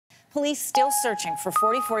Police still searching for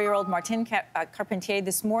 44-year-old Martin Carpentier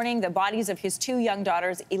this morning. The bodies of his two young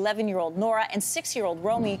daughters, 11-year-old Nora and 6-year-old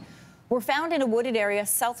Romy, were found in a wooded area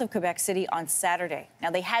south of Quebec City on Saturday. Now,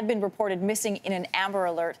 they had been reported missing in an Amber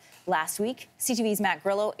Alert last week. CTV's Martin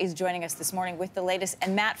Grelo is joining us this morning with the latest.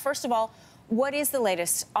 And Matt, first of all, what is the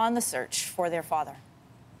latest on the search for their father?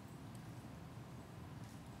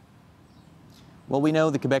 Well, we know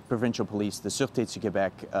the Quebec Provincial Police, the Sûreté du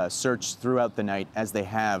Québec, searched throughout the night, as they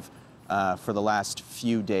have for the last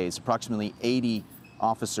few days. Approximately 80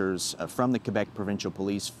 officers from the Quebec Provincial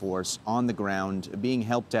Police Force on the ground, being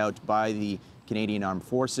helped out by the Canadian Armed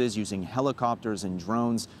Forces using helicopters and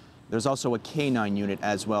drones. There's also a K9 unit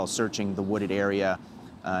as well searching the wooded area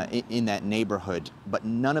in that neighborhood. But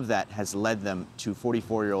none of that has led them to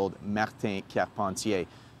 44-year-old Martin Carpentier.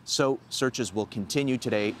 So searches will continue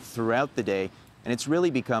today throughout the day. And it's really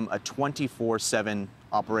become a 24/7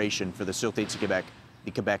 operation for the Sûreté du Québec, the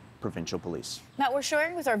Quebec Provincial Police. Matt, we're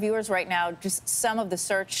sharing with our viewers right now just some of the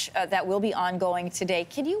search that will be ongoing today.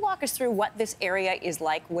 Can you walk us through what this area is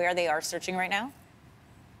like, where they are searching right now?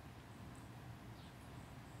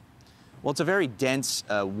 Well, it's a very dense,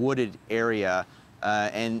 wooded area,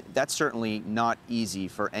 and that's certainly not easy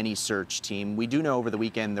for any search team. We do know over the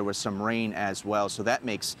weekend there was some rain as well, so that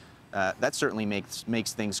certainly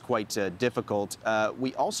makes things quite difficult.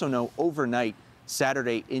 We also know overnight,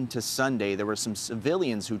 Saturday into Sunday, there were some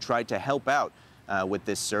civilians who tried to help out with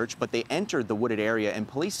this search, but they entered the wooded area, and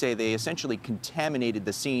police say they essentially contaminated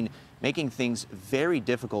the scene, making things very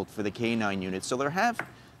difficult for the K9 unit. So there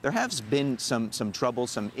has been some trouble,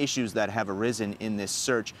 some issues that have arisen in this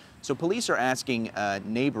search. So police are asking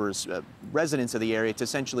neighbors, residents of the area, to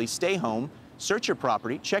essentially stay home, search your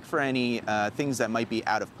property, check for any things that might be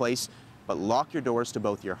out of place, but lock your doors to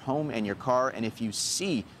both your home and your car. And if you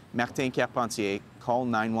see Martin Carpentier, call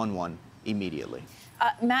 911 immediately.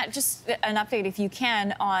 Matt, just an update, if you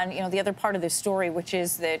can, on the other part of this story, which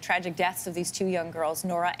is the tragic deaths of these two young girls,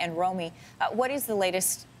 Nora and Romy. What is the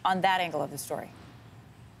latest on that angle of the story?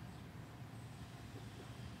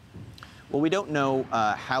 Well, we don't know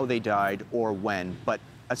how they died or when, but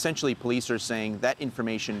essentially police are saying that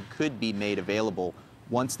information could be made available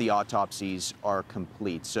once the autopsies are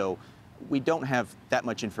complete. So we don't have that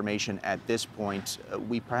much information at this point.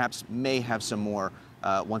 We perhaps may have some more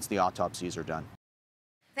once the autopsies are done.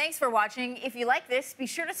 Thanks for watching. If you like this, be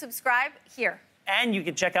sure to subscribe here. And you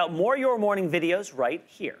can check out more Your Morning videos right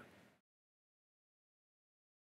here.